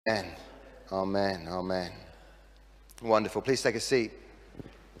Amen. Amen. Amen. Wonderful. Please take a seat.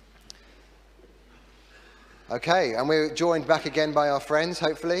 Okay, and we're joined back again by our friends,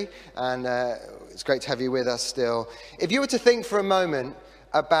 hopefully, and it's great to have you with us still. If you were to think for a moment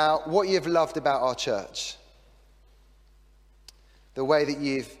about what you've loved about our church, the way that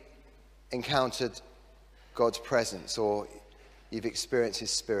you've encountered God's presence, or you've experienced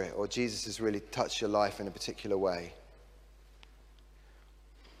His Spirit, or Jesus has really touched your life in a particular way,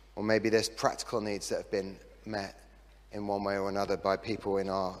 or maybe there's practical needs that have been met in one way or another by people in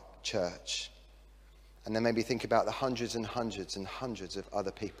our church. And then maybe think about the hundreds and hundreds and hundreds of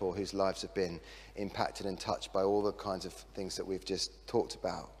other people whose lives have been impacted and touched by all the kinds of things that we've just talked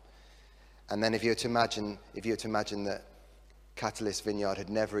about. And then if you were to imagine that Catalyst Vineyard had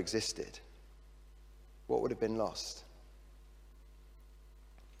never existed, what would have been lost?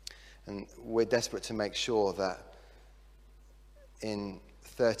 And we're desperate to make sure that in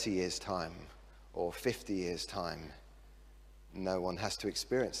 30 years' time or 50 years' time, no one has to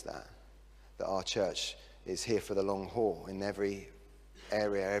experience that our church is here for the long haul in every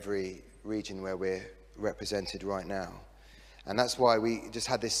area, every region where we're represented right now. And that's why we just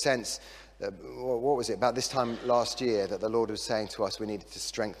had this sense, that, what was it, about this time last year, that the Lord was saying to us we needed to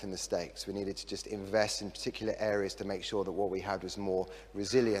strengthen the stakes. We needed to just invest in particular areas to make sure that what we had was more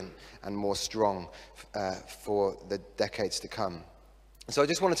resilient and more strong for the decades to come. So I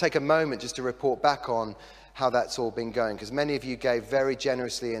just want to take a moment just to report back on how that's all been going, because many of you gave very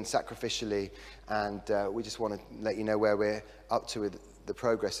generously and sacrificially, and we just want to let you know where we're up to with the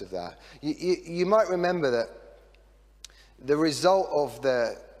progress of that. You might remember that the result of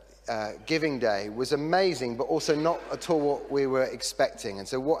the giving day was amazing, but also not at all what we were expecting. And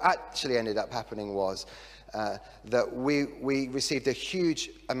so what actually ended up happening was that we received a huge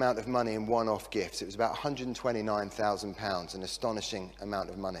amount of money in one-off gifts. It was about £129,000, an astonishing amount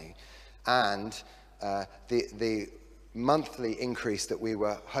of money. And the monthly increase that we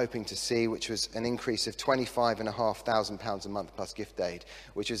were hoping to see, which was an increase of £25,500 a month plus gift aid,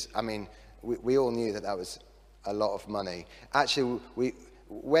 which is, I mean, we all knew that was a lot of money. Actually,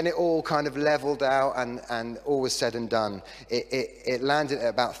 when it all kind of leveled out and all was said and done, it landed at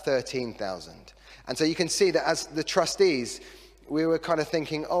about 13,000. And so you can see that as the trustees, we were kind of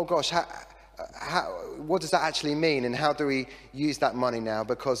thinking, oh gosh, what does that actually mean, and how do we use that money now?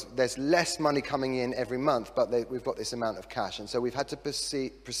 Because there's less money coming in every month, but we've got this amount of cash. And so we've had to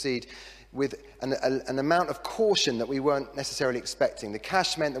proceed with an amount of caution that we weren't necessarily expecting. The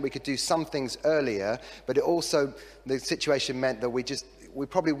cash meant that we could do some things earlier, but it also, the situation meant that we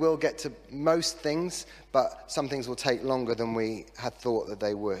probably will get to most things, but some things will take longer than we had thought that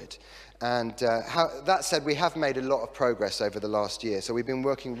they would. And that said, we have made a lot of progress over the last year. So we've been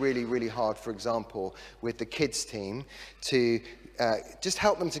working really, really hard, for example, with the kids team to just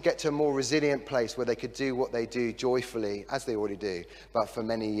help them to get to a more resilient place where they could do what they do joyfully, as they already do, but for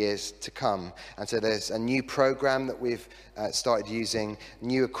many years to come. And so there's a new program that we've started using,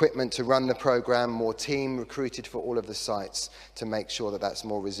 new equipment to run the program, more team recruited for all of the sites to make sure that that's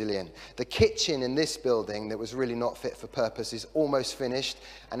more resilient. The kitchen in this building that was really not fit for purpose is almost finished,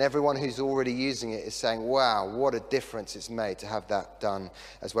 and everyone who's already using it is saying, wow, what a difference it's made to have that done,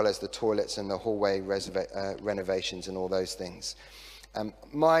 as well as the toilets and the hallway renovations and all those things.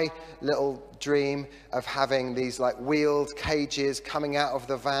 My little dream of having these like wheeled cages coming out of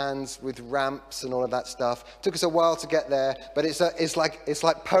the vans with ramps and all of that stuff took us a while to get there, but it's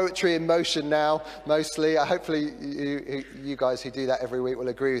like poetry in motion now, mostly. Hopefully you guys who do that every week will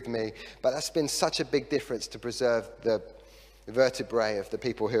agree with me, but that's been such a big difference to preserve the vertebrae of the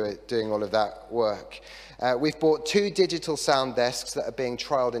people who are doing all of that work. We've bought 2 digital sound desks that are being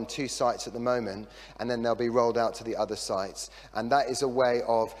trialled in 2 sites at the moment, and then they'll be rolled out to the other sites. And that is a way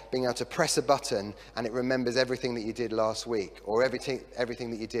of being able to press a button and it remembers everything that you did last week, or everything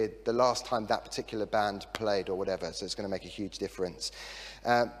that you did the last time that particular band played or whatever. So it's going to make a huge difference.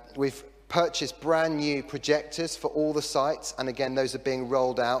 We've purchased brand new projectors for all the sites, and again those are being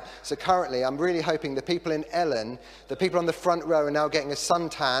rolled out. So currently I'm really hoping the people in Ellen, the people on the front row, are now getting a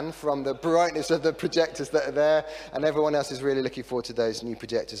suntan from the brightness of the projectors that are there, and everyone else is really looking forward to those new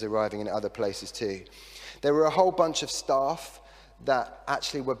projectors arriving in other places too. There were a whole bunch of staff that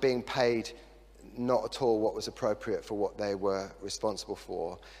actually were being paid not at all what was appropriate for what they were responsible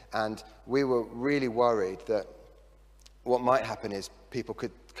for, and we were really worried that what might happen is people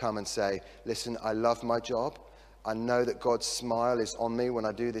could come and say, listen, I love my job. I know that God's smile is on me when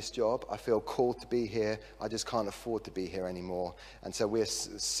I do this job. I feel called to be here. I just can't afford to be here anymore. And so we're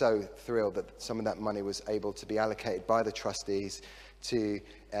so thrilled that some of that money was able to be allocated by the trustees to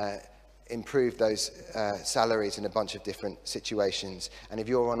improved those salaries in a bunch of different situations. And if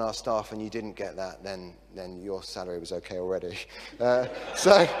you're on our staff and you didn't get that, then your salary was okay already.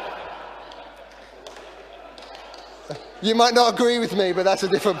 So you might not agree with me, but that's a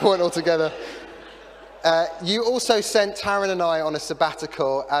different point altogether. You also sent Taryn and I on a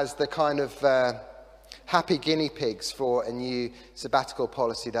sabbatical as the kind of happy guinea pigs for a new sabbatical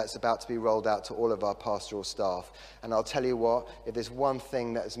policy that's about to be rolled out to all of our pastoral staff. And I'll tell you what, if there's one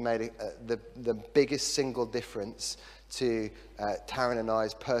thing that has made the biggest single difference to Taryn and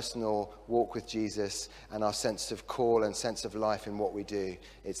I's personal walk with Jesus and our sense of call and sense of life in what we do,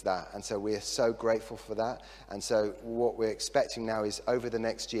 it's that. And so we are so grateful for that. And so what we're expecting now is over the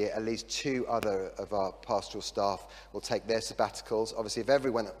next year, at least 2 other of our pastoral staff will take their sabbaticals. Obviously, if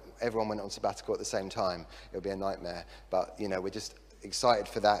everyone went on sabbatical at the same time, it would be a nightmare. But, we're just excited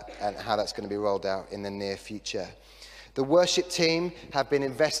for that and how that's going to be rolled out in the near future. The worship team have been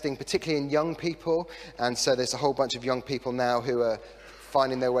investing particularly in young people, and so there's a whole bunch of young people now who are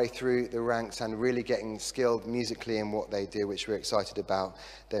finding their way through the ranks and really getting skilled musically in what they do, which we're excited about.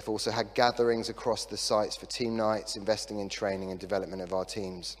 They've also had gatherings across the sites for team nights, investing in training and development of our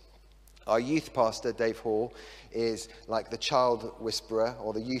teams. Our youth pastor, Dave Hall, is like the child whisperer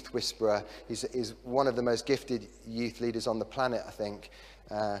or the youth whisperer. He's one of the most gifted youth leaders on the planet, I think.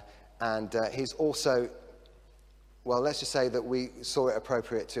 And he's also, well, let's just say that we saw it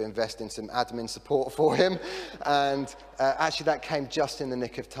appropriate to invest in some admin support for him. And actually that came just in the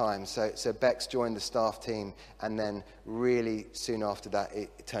nick of time. So Bex joined the staff team, and then really soon after that,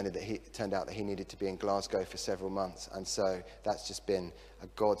 it turned out that he needed to be in Glasgow for several months. And so that's just been a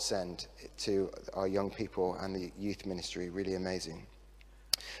godsend to our young people and the youth ministry. Really amazing.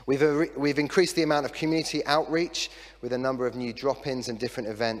 We've increased the amount of community outreach with a number of new drop-ins and different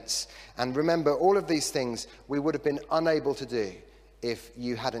events. And remember, all of these things we would have been unable to do if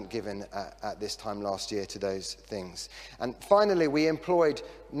you hadn't given at this time last year to those things. And finally, we employed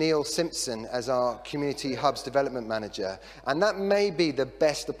Neil Simpson as our Community Hubs Development Manager. And that may be the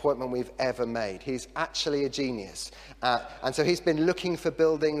best appointment we've ever made. He's actually a genius. And so he's been looking for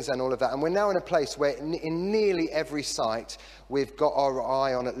buildings and all of that. And we're now in a place where in nearly every site, we've got our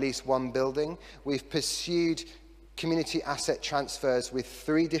eye on at least one building. We've pursued community asset transfers with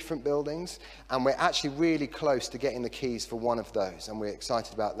 3 different buildings, and we're actually really close to getting the keys for one of those, and we're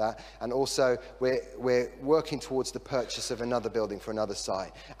excited about that. And also we're working towards the purchase of another building for another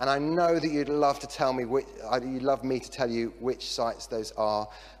site. And I know that you'd love to tell me you'd love me to tell you which sites those are,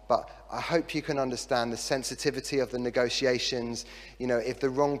 but I hope you can understand the sensitivity of the negotiations. If the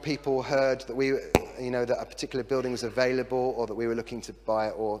wrong people heard that that a particular building was available, or that we were looking to buy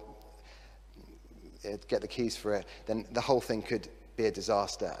it or get the keys for it, then the whole thing could be a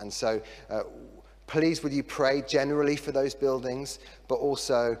disaster. And so please would you pray generally for those buildings, but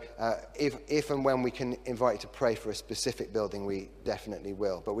also if and when we can invite you to pray for a specific building, we definitely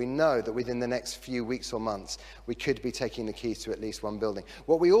will. But we know that within the next few weeks or months, we could be taking the keys to at least one building.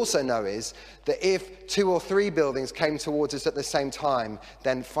 What we also know is that if 2 or 3 buildings came towards us at the same time,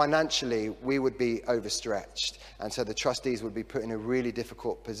 then financially we would be overstretched. And so the trustees would be put in a really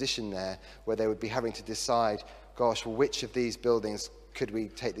difficult position there, where they would be having to decide, gosh, well, which of these buildings could we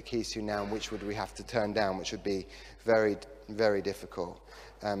take the keys to now, and which would we have to turn down, which would be very, very difficult.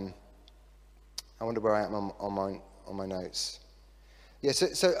 I wonder where I am on my notes. Yeah,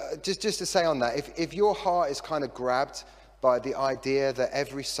 so just to say on that, if your heart is kind of grabbed by the idea that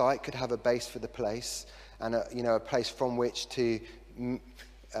every site could have a base for the place, and a place from which to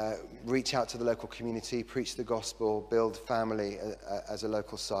reach out to the local community, preach the gospel, build family as a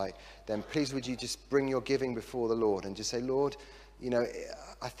local site, then please would you just bring your giving before the Lord and just say, Lord,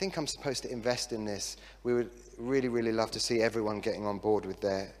 I think I'm supposed to invest in this. We would really, really love to see everyone getting on board with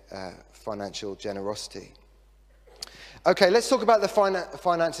their financial generosity. Okay, let's talk about the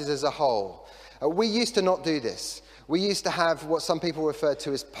finances as a whole. We used to not do this. We used to have what some people refer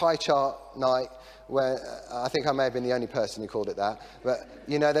to as pie chart night, where I think I may have been the only person who called it that. But,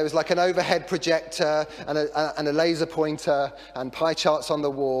 there was like an overhead projector and a laser pointer and pie charts on the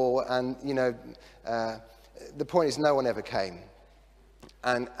wall. And, the point is no one ever came.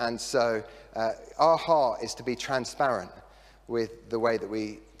 And so our heart is to be transparent with the way that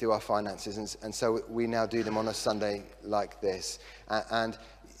we do our finances. And so we now do them on a Sunday like this. And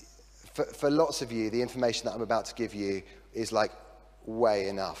for lots of you, the information that I'm about to give you is like way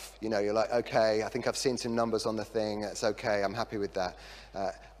enough. You're like, okay, I think I've seen some numbers on the thing. That's okay. I'm happy with that.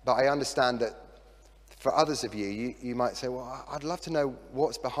 But I understand that for others of you, you might say, well, I'd love to know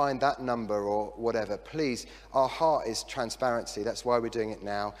what's behind that number or whatever. Please, our heart is transparency. That's why we're doing it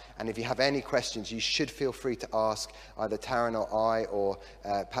now. And if you have any questions, you should feel free to ask either Taryn or I, or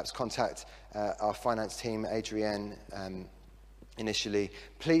perhaps contact our finance team, Adrienne, initially.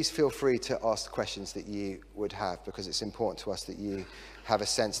 Please feel free to ask the questions that you would have, because it's important to us that you have a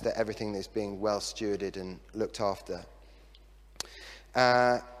sense that everything is being well stewarded and looked after.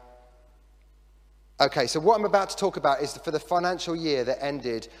 Okay, so what I'm about to talk about is for the financial year that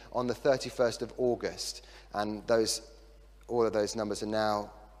ended on the 31st of August. And all of those numbers are now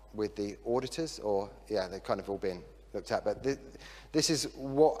with the auditors, or, yeah, they've kind of all been looked at. But this is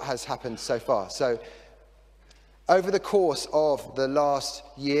what has happened so far. So over the course of the last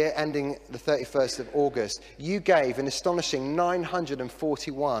year, ending the 31st of August, you gave an astonishing nearly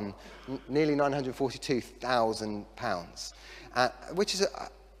 £942,000, which is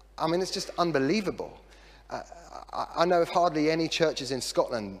it's just unbelievable. I know of hardly any churches in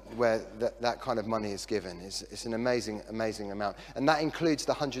Scotland where that kind of money is given. It's an amazing, amazing amount. And that includes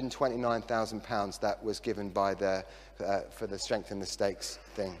the £129,000 that was given by for the Strengthen the Stakes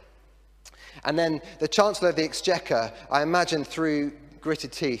thing. And then the Chancellor of the Exchequer, I imagine through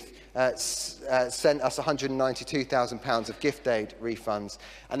gritted teeth, sent us £192,000 of gift aid refunds.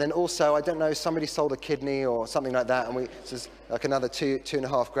 And then also, I don't know, somebody sold a kidney or something like that, and this is like another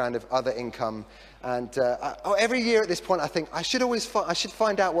 £2,500 of other income. And every year at this point, I think I should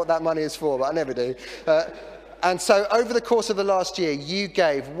find out what that money is for, but I never do. And so over the course of the last year, you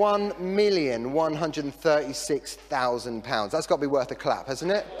gave £1,136,000. That's got to be worth a clap,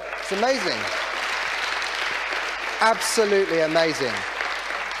 hasn't it? It's amazing. Absolutely amazing.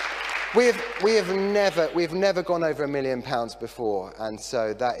 We've never gone over £1 million before, and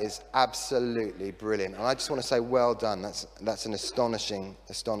so that is absolutely brilliant. And I just want to say, well done. That's an astonishing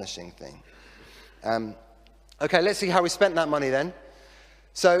thing. Okay, let's see how we spent that money then.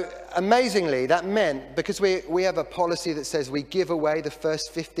 So amazingly, that meant, because we have a policy that says we give away the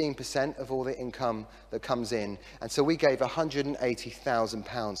first 15% of all the income that comes in, and so we gave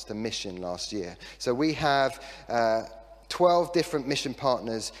 £180,000 to mission last year. So we have 12 different mission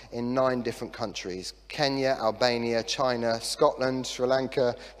partners in 9 different countries: Kenya, Albania, China, Scotland, Sri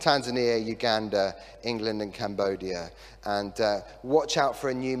Lanka, Tanzania, Uganda, England and Cambodia. And watch out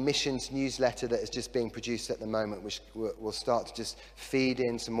for a new missions newsletter that is just being produced at the moment, which will start to just feed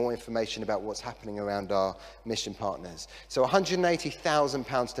in some more information about what's happening around our mission partners. So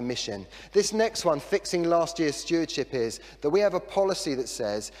 £180,000 to mission. This next one, fixing last year's stewardship, is that we have a policy that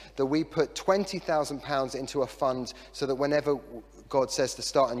says that we put £20,000 into a fund so that whenever God says to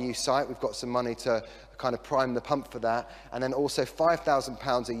start a new site, we've got some money to kind of prime the pump for that. And then also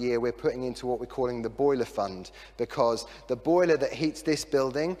 £5,000 a year we're putting into what we're calling the boiler fund, because the boiler that heats this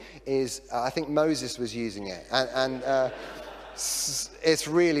building is, I think Moses was using it. And it's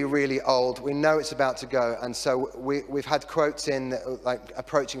really, really old. We know it's about to go. And so we've had quotes in like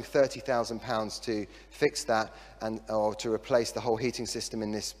approaching £30,000 to fix that, or to replace the whole heating system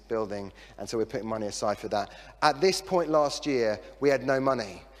in this building. And so we're putting money aside for that. At this point last year, we had no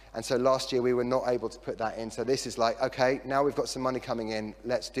money. And so last year we were not able to put that in. So this is like, okay, now we've got some money coming in.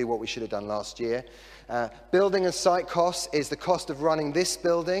 Let's do what we should have done last year. Building and site costs is the cost of running this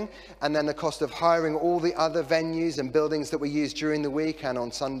building, and then the cost of hiring all the other venues and buildings that we use during the week and on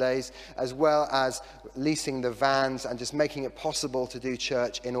Sundays, as well as leasing the vans and just making it possible to do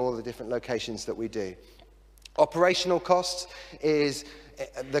church in all the different locations that we do. Operational costs is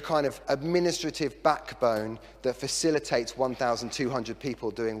the kind of administrative backbone that facilitates 1,200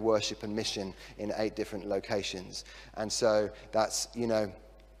 people doing worship and mission in 8 different locations. And so that's,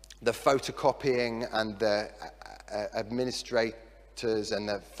 the photocopying and the administrators and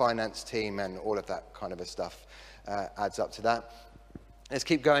the finance team and all of that kind of stuff adds up to that. Let's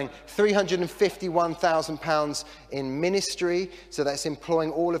keep going. £351,000 in ministry. So that's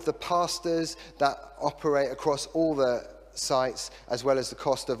employing all of the pastors that operate across all the sites, as well as the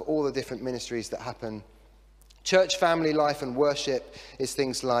cost of all the different ministries that happen. Church family life and worship is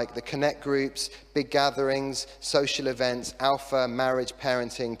things like the connect groups, big gatherings, social events, alpha, marriage,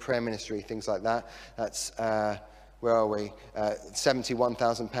 parenting, prayer ministry, things like that. That's, where are we?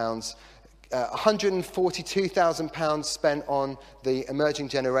 £71,000. £142,000 spent on the emerging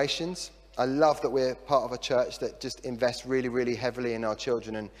generations. I love that we're part of a church that just invests really, really heavily in our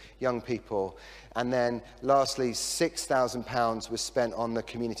children and young people. And then lastly, £6,000 was spent on the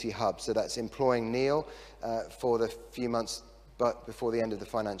community hub. So that's employing Neil for the few months but before the end of the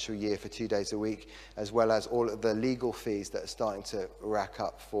financial year for 2 days a week, as well as all of the legal fees that are starting to rack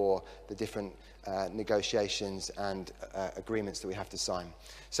up for the different negotiations and agreements that we have to sign.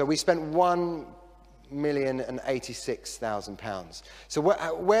 So we spent £3,086,000. So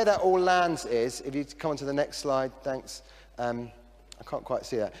where that all lands is, if you come on to the next slide, thanks. I can't quite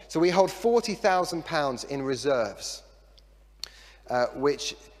see that. So we hold £40,000 in reserves,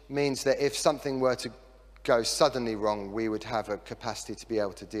 which means that if something were to go suddenly wrong, we would have a capacity to be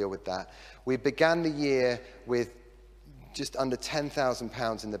able to deal with that. We began the year with just under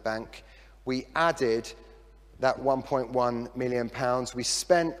 £10,000 in the bank. We added that £1.1 million. We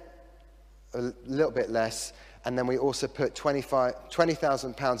spent a little bit less, and then we also put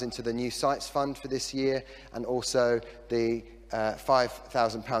 £20,000 into the new sites fund for this year, and also the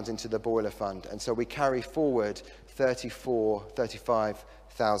 £5,000 into the boiler fund. And so we carry forward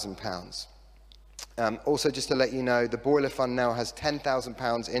 £35,000. Also, just to let you know, the boiler fund now has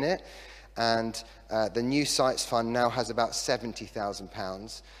 £10,000 in it, and the new sites fund now has about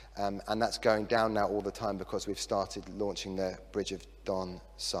 £70,000, and that's going down now all the time because we've started launching the Bridge of Don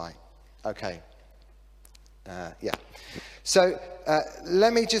site. Okay. Yeah. So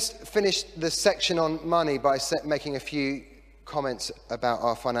let me just finish the section on money by making a few comments about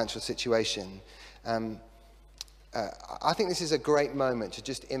our financial situation. I think this is a great moment to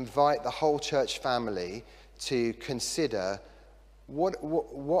just invite the whole church family to consider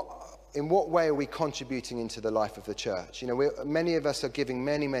in what way are we contributing into the life of the church. You know, many of us are giving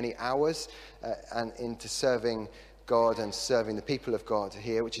many hours and into serving God and serving the people of God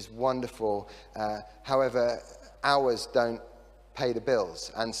here, which is wonderful. However, hours don't pay the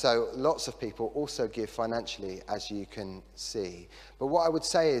bills, and so lots of people also give financially, as you can see. But what I would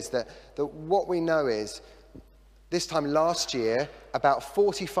say is that what we know is, this time last year, about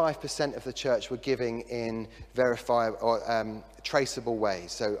 45% of the church were giving in verifiable or traceable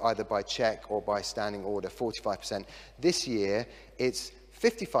ways, so either by check or by standing order, 45%. This year, it's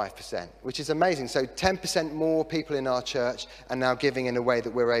 55%, which is amazing. So 10% more people in our church are now giving in a way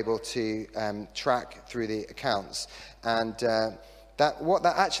that we're able to track through the accounts. And what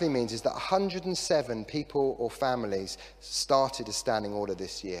that actually means is that 107 people or families started a standing order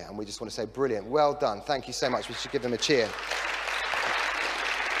this year. And we just want to say, brilliant, well done, thank you so much. We should give them a cheer.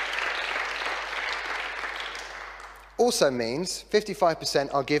 Also means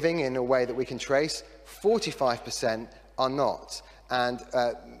 55% are giving in a way that we can trace, 45% are not. And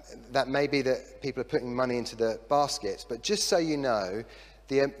that may be that people are putting money into the baskets, but just so you know,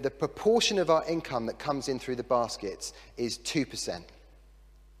 the proportion of our income that comes in through the baskets is 2%.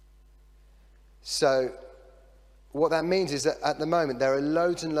 So what that means is that at the moment there are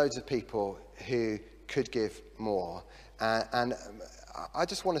loads and loads of people who could give more. And I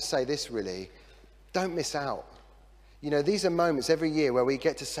just want to say this really, don't miss out. You know, these are moments every year where we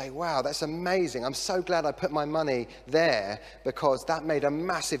get to say, wow, that's amazing. I'm so glad I put my money there because that made a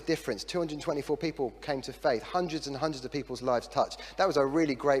massive difference. 224 people came to faith, hundreds and hundreds of people's lives touched. That was a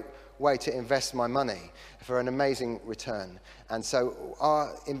really great way to invest my money for an amazing return. And so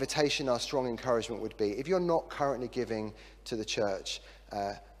our invitation, our strong encouragement would be, if you're not currently giving to the church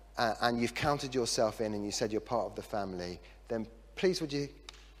and you've counted yourself in and you said you're part of the family, then please would you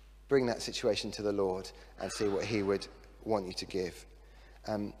bring that situation to the Lord and see what he would want you to give.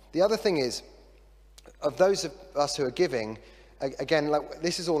 The other thing is, of those of us who are giving, again, like,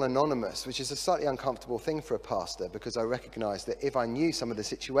 this is all anonymous, which is a slightly uncomfortable thing for a pastor, because I recognize that if I knew some of the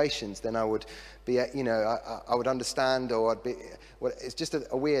situations, then I would be, I would understand, or I'd be, well, it's just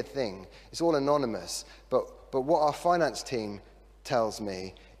a weird thing. It's all anonymous. But what our finance team tells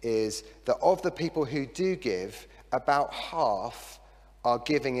me is that of the people who do give, about half are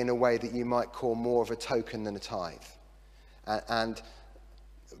giving in a way that you might call more of a token than a tithe. And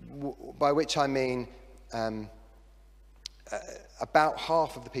by which I mean about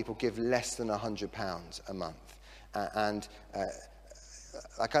half of the people give less than £100 a month. I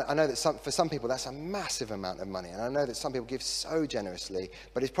know that for some people that's a massive amount of money, and I know that some people give so generously,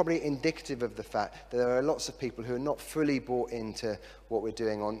 but it's probably indicative of the fact that there are lots of people who are not fully bought into what we're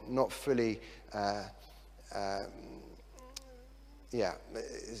doing, or not fully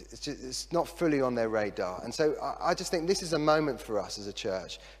it's not fully on their radar. And so I just think this is a moment for us as a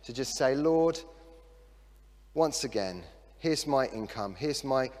church to just say, Lord, once again, here's my income, here's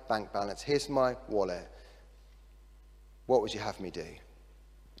my bank balance, here's my wallet. What would you have me do?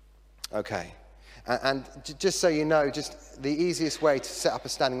 Okay. And just so you know, just the easiest way to set up a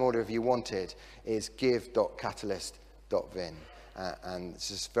standing order if you wanted is give.catalyst.vin. And it's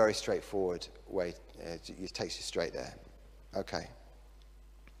just a very straightforward way. It takes you straight there. Okay.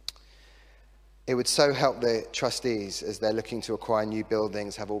 It would so help the trustees as they're looking to acquire new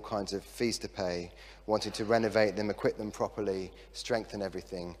buildings, have all kinds of fees to pay, wanting to renovate them, equip them properly, strengthen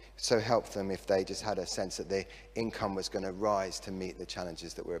everything. So help them if they just had a sense that the income was going to rise to meet the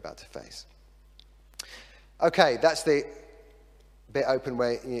challenges that we're about to face. Okay, that's the bit open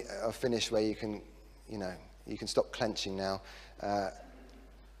where I've finished, where you can stop clenching now.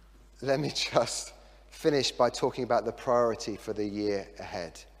 Let me just finish by talking about the priority for the year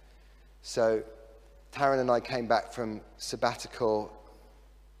ahead. So, Taryn and I came back from sabbatical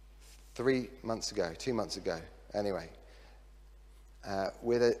 2 months ago, anyway,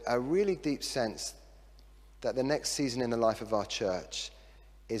 with a really deep sense that the next season in the life of our church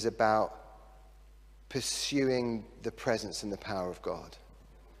is about pursuing the presence and the power of God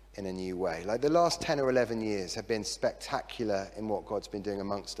in a new way. Like the last 10 or 11 years have been spectacular in what God's been doing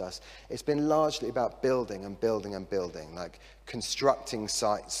amongst us. It's been largely about building and building and building, like constructing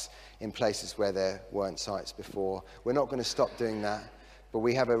sites in places where there weren't sites before. We're not going to stop doing that, but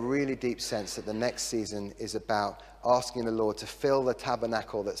we have a really deep sense that the next season is about asking the Lord to fill the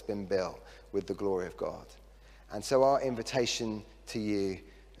tabernacle that's been built with the glory of God. And so our invitation to you,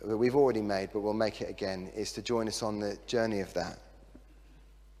 that we've already made, but we'll make it again, is to join us on the journey of that.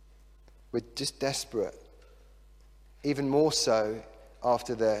 We're just desperate, even more so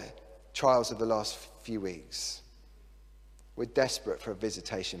after the trials of the last few weeks. We're desperate for a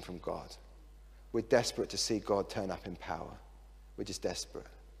visitation from God. We're desperate to see God turn up in power. We're just desperate.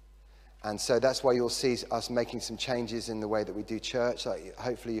 And so that's why you'll see us making some changes in the way that we do church. Like,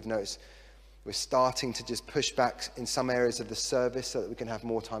 hopefully you've noticed we're starting to just push back in some areas of the service so that we can have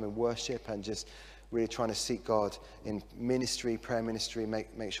more time in worship and just really trying to seek God in ministry, prayer ministry,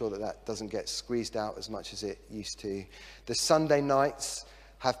 make sure that doesn't get squeezed out as much as it used to. The Sunday nights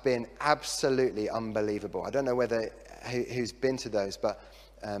have been absolutely unbelievable. I don't know who's been to those, but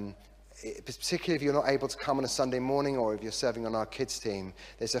particularly if you're not able to come on a Sunday morning or if you're serving on our kids team,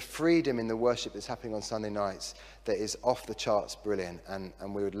 there's a freedom in the worship that's happening on Sunday nights that is off the charts brilliant, and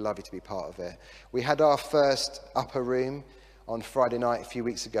we would love you to be part of it. We had our first upper room on Friday night a few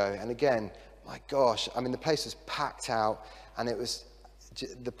weeks ago, and again, my gosh, I mean, the place was packed out, and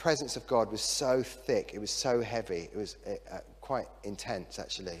the presence of God was so thick, it was so heavy, it was quite intense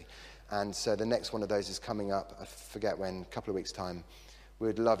actually. And so the next one of those is coming up, I forget when, a couple of weeks' time. We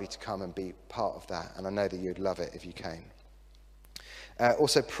would love you to come and be part of that, and I know that you'd love it if you came.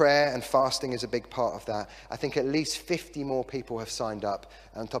 Also, prayer and fasting is a big part of that. I think at least 50 more people have signed up,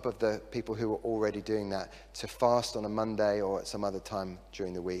 on top of the people who are already doing that, to fast on a Monday or at some other time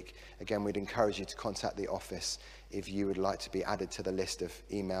during the week. Again, we'd encourage you to contact the office if you would like to be added to the list of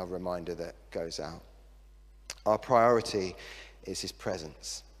email reminder that goes out. Our priority is his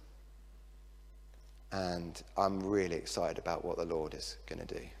presence. And I'm really excited about what the Lord is going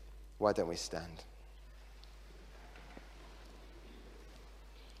to do. Why don't we stand?